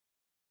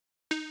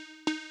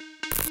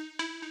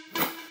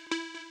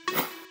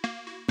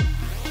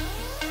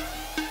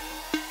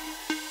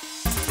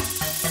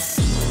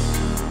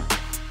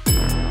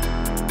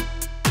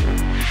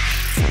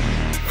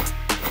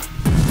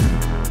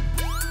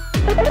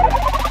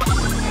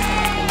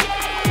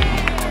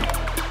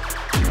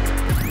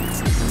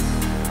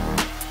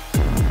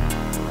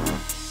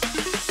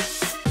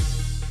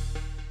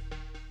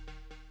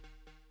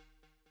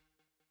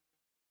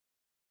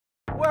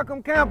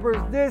Welcome campers,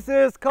 this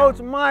is Coach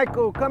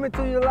Michael coming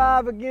to you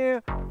live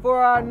again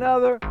for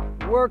another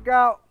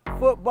workout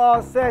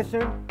football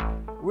session.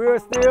 We're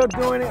still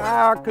doing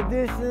our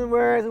conditioning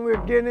wears and we're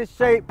getting in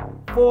shape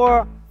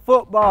for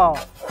football.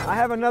 I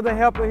have another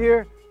helper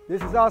here.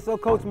 This is also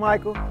Coach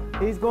Michael.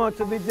 He's going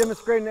to be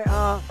demonstrating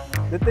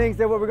the things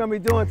that we're going to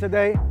be doing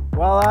today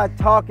while I'm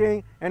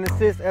talking and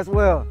assist as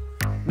well.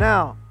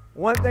 Now,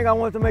 one thing I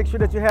want to make sure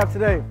that you have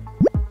today,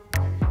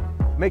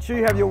 make sure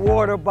you have your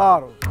water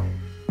bottles.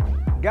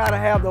 Gotta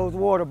have those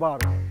water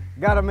bottles.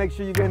 Gotta make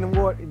sure you're getting the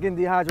water, getting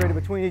dehydrated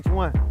between each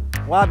one.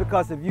 Why?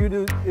 Because if you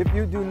do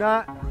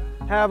not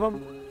have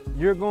them,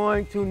 you're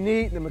going to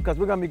need them because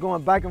we're gonna be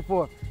going back and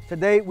forth.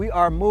 Today we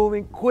are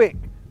moving quick.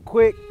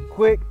 We're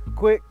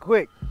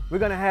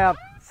gonna have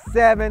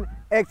 7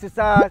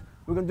 exercises.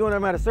 We're gonna do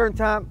them at a certain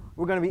time.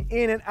 We're gonna be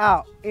in and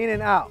out.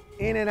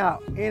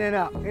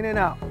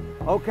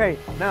 Okay,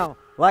 now,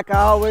 like I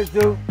always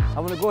do,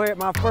 I'm gonna go ahead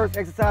with my first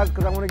exercise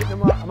because I wanna get them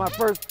my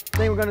first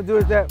thing we're gonna do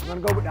is that we're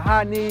gonna go with the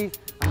high knees.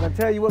 I'm gonna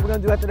tell you what we're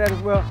gonna do after that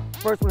as well.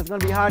 First one is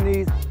gonna be high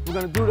knees. We're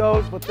gonna do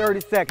those for 30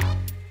 seconds.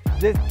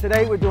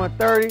 Today we're doing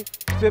 30,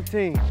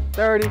 15,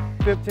 30,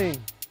 15.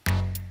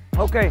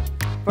 Okay,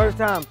 first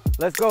time,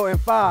 let's go in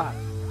 5,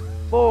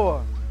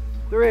 4,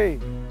 3,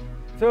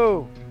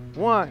 2,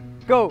 1,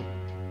 go.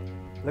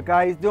 Look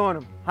how he's doing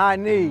them. High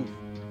knees,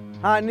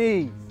 high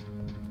knees,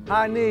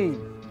 high knees,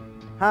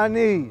 high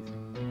knees,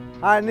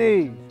 high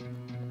knees,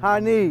 high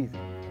knees,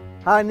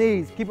 high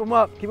knees. Keep them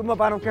up, keep them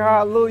up. I don't care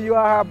how little you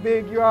are, how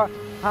big you are,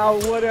 how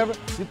whatever.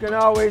 You can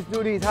always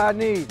do these high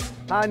knees,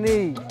 high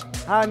knees,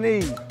 high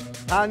knees,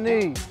 high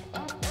knees.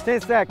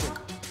 10 seconds.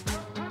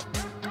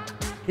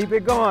 Keep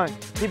it going,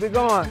 keep it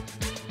going.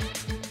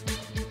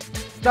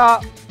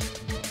 Stop.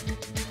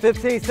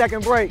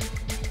 15-second break.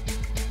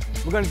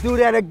 We're gonna do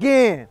that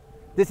again.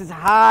 This is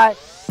high.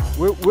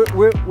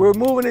 We're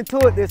moving into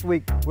it this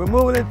week. We're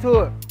moving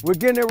into it. We're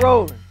getting it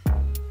rolling.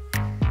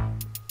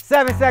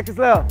 7 seconds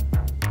left.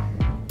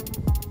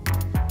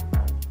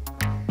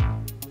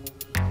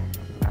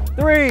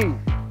 3,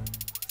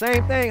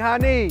 same thing, high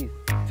knees.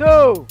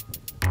 2,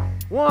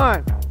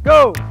 1,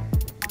 go.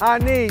 High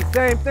knees,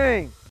 same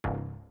thing.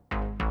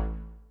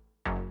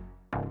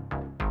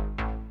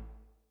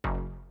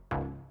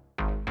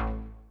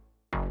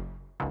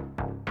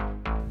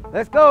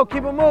 Let's go,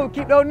 keep it moving,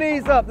 keep those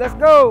knees up, let's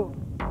go.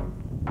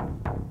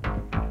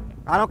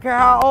 I don't care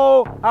how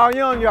old, how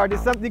young you are,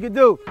 there's something you can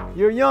do.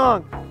 You're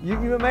young, you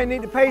may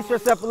need to pace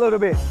yourself a little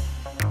bit.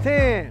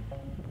 10.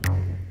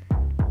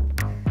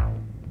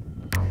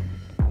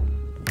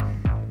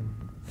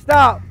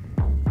 Stop.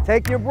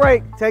 Take your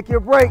break, take your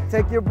break,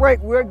 take your break.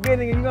 We're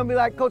getting it. You're gonna be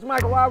like, Coach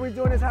Michael, why are we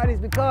doing this high knees?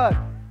 Because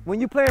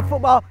when you're playing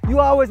football, you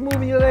always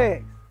moving your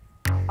legs.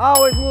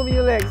 Always moving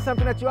your legs. It's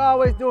something that you're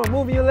always doing,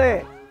 moving your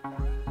legs.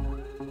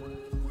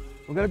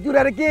 We're gonna do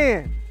that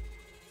again.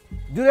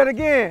 Do that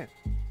again.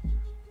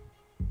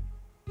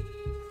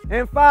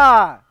 In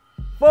 5,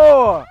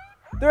 4,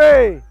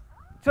 3,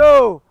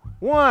 2,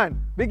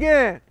 1,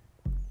 begin.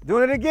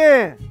 Doing it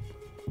again.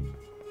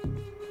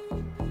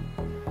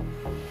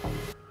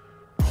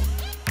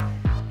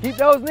 Keep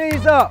those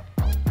knees up.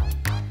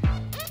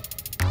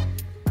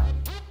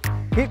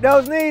 Keep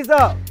those knees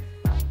up.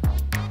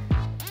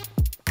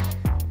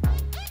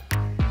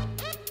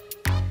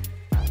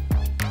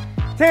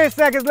 Ten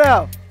seconds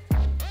left.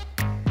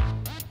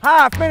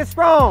 High, finish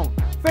strong,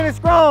 finish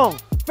strong,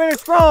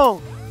 finish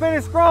strong,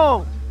 finish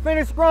strong,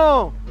 finish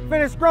strong,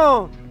 finish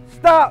strong.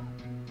 Stop.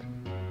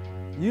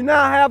 You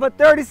now have a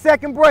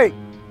 30-second break.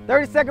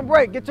 30-second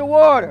break, get your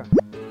water.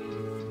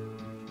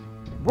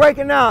 Break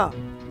it now.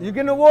 You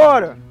get in the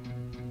water.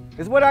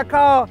 It's what I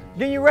call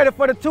getting you ready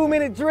for the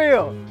 2-minute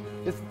drill.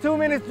 It's a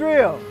 2-minute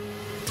drill.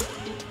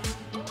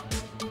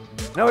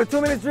 Now the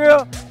 2-minute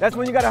drill, that's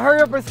when you gotta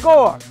hurry up and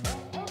score.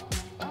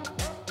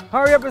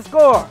 Hurry up and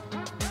score.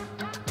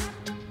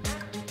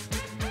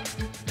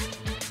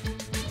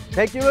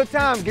 Take your little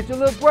time, get your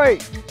little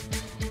break.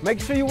 Make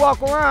sure you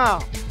walk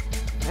around.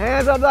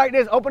 Hands up like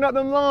this, open up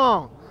them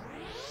lungs.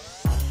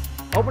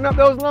 Open up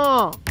those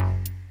lungs.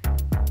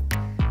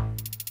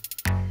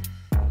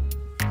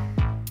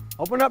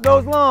 Open up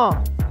those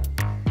lungs.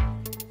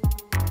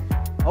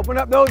 Open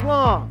up those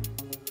lungs.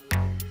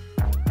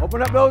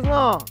 Open up those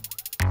lungs.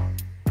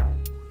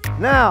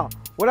 Now,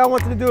 what I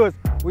want you to do is,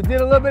 we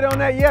did a little bit on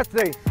that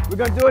yesterday. We're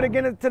gonna do it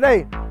again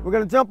today. We're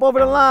gonna jump over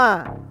the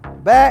line.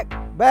 Back,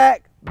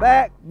 back,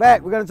 back,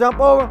 back. We're gonna jump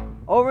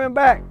over and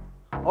back,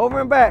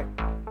 over and back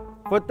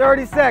for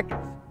 30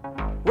 seconds.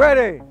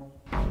 Ready,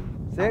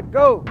 set,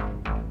 go.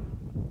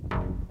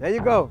 There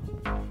you go.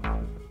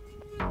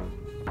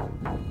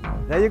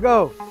 There you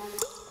go.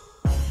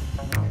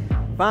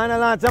 Find that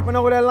line, jumping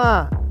over that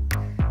line.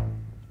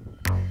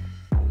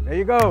 There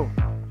you go.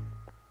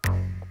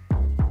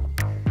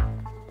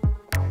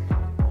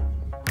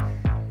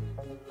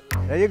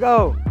 There you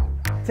go.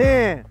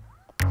 10.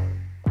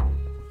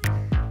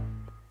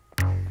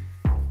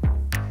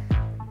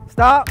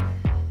 Stop.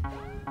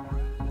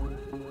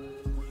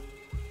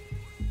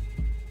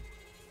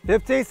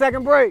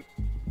 15-second break.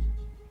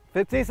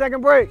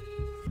 15-second break.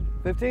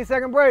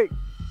 15-second break.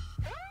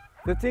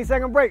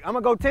 15-second break. I'm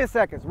gonna go 10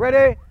 seconds.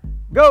 Ready?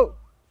 Go.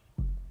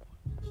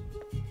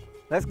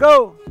 Let's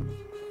go.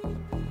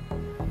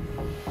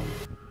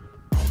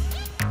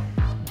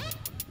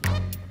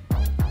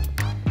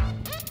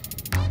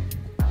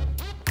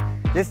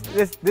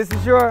 This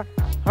is your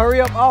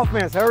hurry up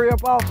offense. Hurry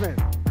up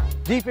offense.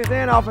 Defense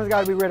and offense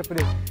gotta be ready for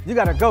this. You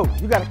gotta go.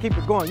 You gotta keep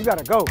it going. You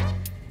gotta go.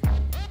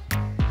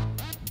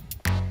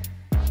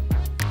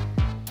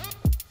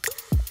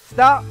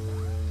 Stop.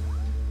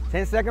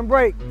 10-second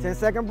break.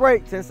 10-second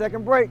break.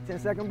 10-second break.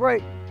 10-second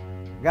break.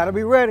 Gotta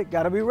be ready.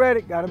 Gotta be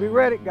ready. Gotta be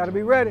ready. Gotta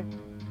be ready.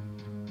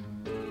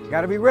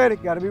 Gotta be ready.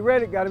 Gotta be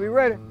ready. Gotta be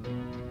ready.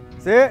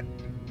 Set.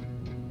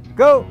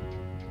 Go.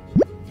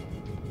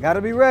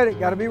 Gotta be ready.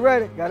 Gotta be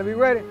ready. Gotta be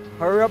ready.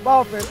 Hurry up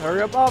offense.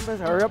 Hurry up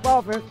offense. Hurry up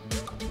offense.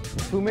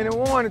 2-minute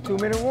warning.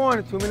 2-minute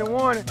warning. 2-minute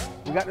warning.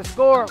 We got the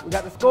score. We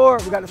got the score.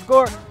 We got the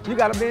score. You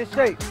gotta be in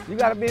shape. You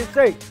gotta be in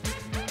shape.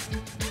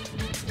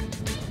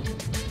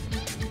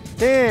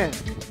 10,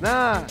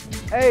 9,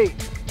 8.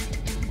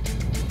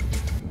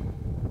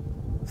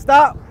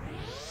 Stop.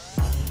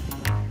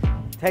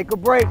 Take a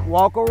break.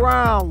 Walk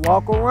around.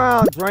 Walk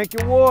around. Drink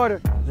your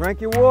water.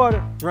 Drink your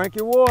water. Drink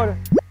your water.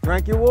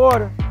 Drink your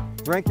water.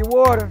 Drink your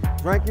water.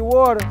 Drink your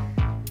water.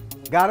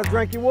 Gotta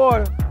drink your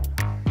water.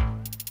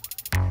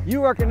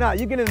 You working out.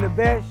 You get in the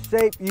best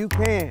shape you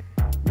can.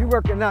 You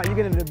working out. You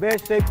get in the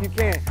best shape you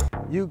can.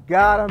 You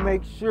gotta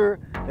make sure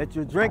that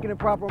you're drinking the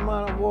proper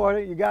amount of water.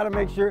 You gotta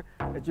make sure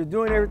that you're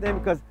doing everything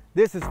because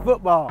this is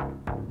football.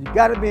 You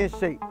gotta be in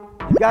shape.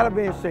 You gotta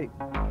be in shape.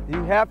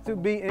 You have to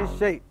be in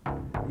shape.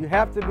 You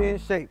have to be in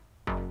shape.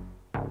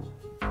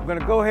 We're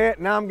gonna go ahead.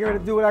 Now I'm going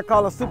to do what I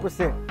call a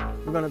superset.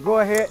 We're gonna go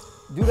ahead,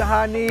 do the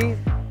high knees,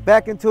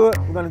 back into it.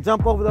 We're gonna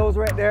jump over those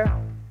right there.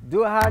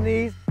 Do a high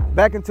knees,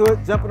 back into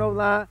it, jumping over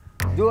line.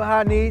 Do a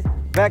high knees,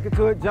 back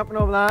into it, jumping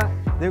over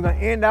line. Then we're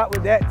gonna end out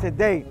with that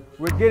today.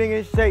 We're getting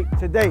in shape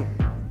today.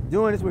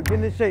 Doing this, we're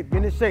getting in shape,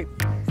 getting in shape.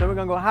 So we're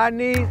gonna go high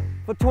knees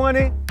for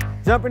 20,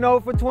 jumping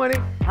over for 20,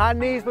 high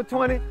knees for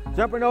 20,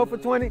 jumping over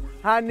for 20,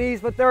 high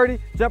knees for 30,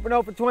 jumping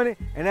over for 20,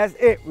 and that's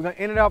it. We're gonna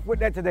end it off with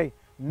that today.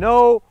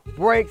 No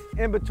breaks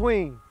in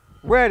between.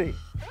 Ready?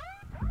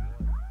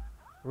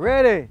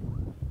 Ready?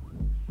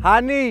 High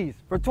knees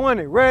for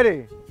 20,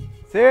 ready?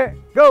 Set,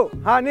 go,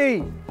 high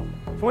knees,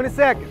 20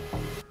 seconds.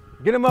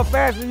 Get them up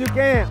fast as you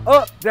can.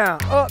 Up, down,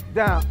 up,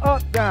 down,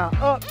 up, down,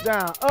 up,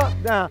 down,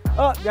 up, down,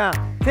 up,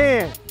 down.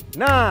 10,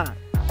 9,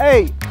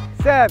 8,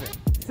 7,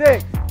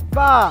 6,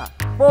 5,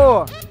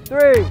 4,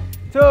 3,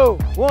 2,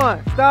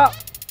 1. Stop.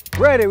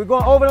 Ready. We're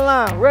going over the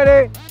line.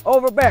 Ready.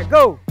 Over, back.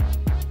 Go.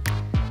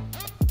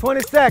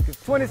 20 seconds,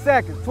 20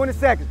 seconds, 20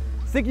 seconds.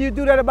 See, you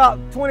do that about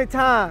 20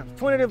 times,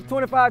 20 to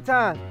 25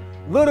 times.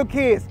 Little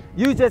kids,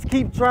 you just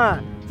keep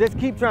trying. Just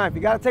keep trying. If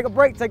you got to take a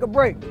break, take a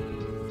break.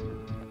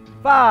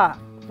 5,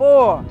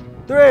 4,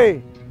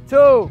 3,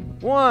 2,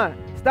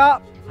 1.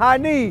 Stop. High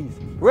knees.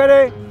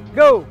 Ready.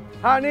 Go.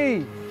 High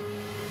knees.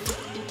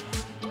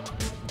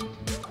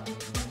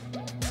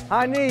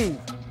 High knees.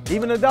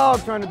 Even the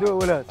dog's trying to do it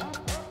with us.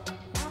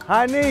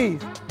 High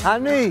knees. High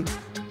knees.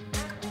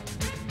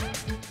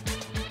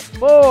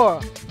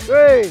 4,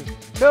 3,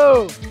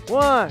 2,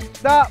 1.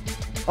 Stop.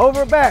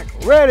 Over, back.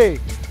 Ready,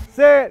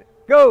 set,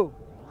 go.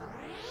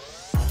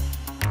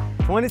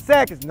 20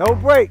 seconds. No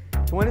break.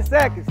 20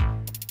 seconds.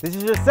 This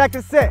is your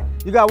second set.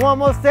 You got one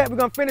more set. We're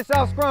going to finish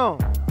off strong.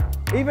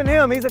 Even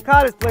him, he's a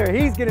college player.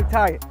 He's getting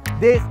tired.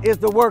 This is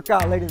the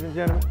workout, ladies and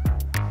gentlemen.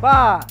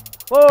 5,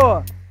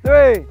 4,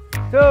 3,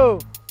 2,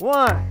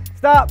 1.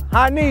 Stop.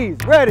 High knees.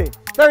 Ready.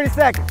 30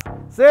 seconds.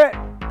 Set.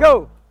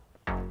 Go.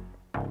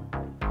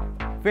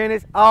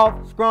 Finish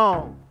off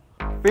strong.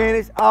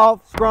 Finish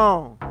off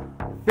strong.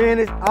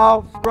 Finish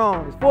off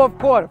strong. It's fourth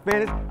quarter.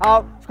 Finish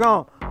off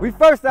strong. We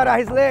first started out,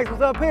 his legs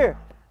was up here.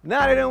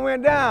 Now they done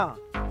went down.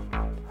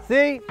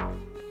 See?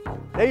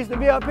 They used to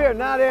be up here.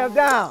 Now they're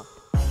down.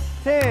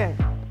 10,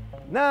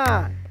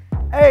 9,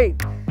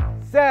 8,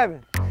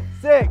 7,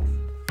 6,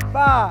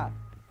 5,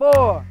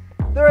 4,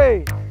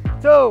 3,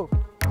 2,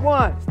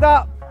 1.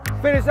 Stop.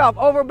 Finish off.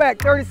 Over, back.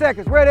 30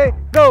 seconds. Ready?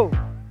 Go.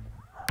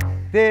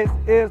 This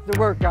is the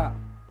workout.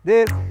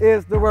 This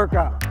is the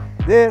workout.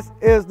 This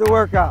is the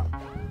workout.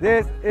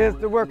 This is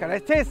the workout.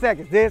 That's 10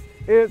 seconds. This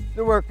is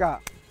the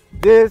workout.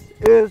 This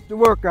is the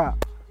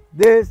workout.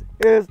 This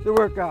is the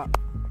workout.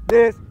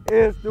 This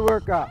is the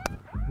workout.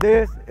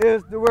 This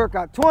is the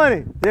workout.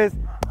 20. This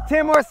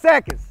 10 more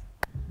seconds.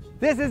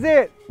 This is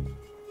it.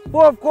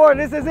 Fourth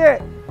quarter. This is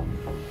it.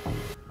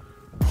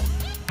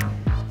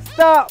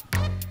 Stop.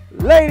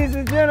 Ladies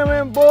and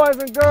gentlemen, boys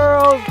and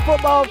girls,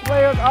 football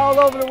players all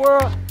over the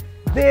world,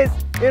 this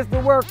is the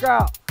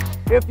workout.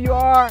 If you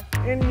are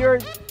in your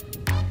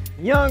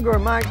younger,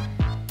 my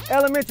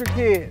elementary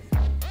kids,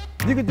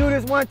 you can do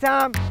this one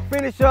time,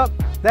 finish up,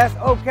 that's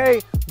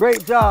okay,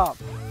 great job.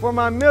 For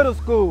my middle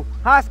school,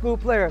 high school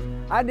players,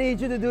 I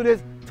need you to do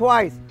this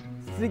twice.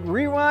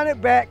 Rewind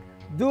it back,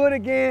 do it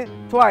again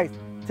twice.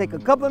 Take a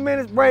couple of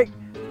minutes break,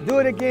 do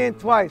it again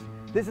twice.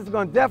 This is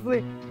going to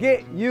definitely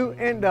get you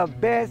in the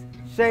best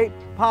shape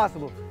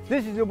possible.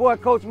 This is your boy,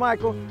 Coach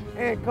Michael,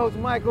 and Coach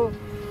Michael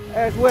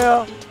as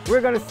well.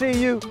 We're going to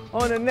see you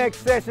on the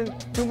next session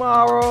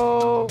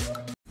tomorrow.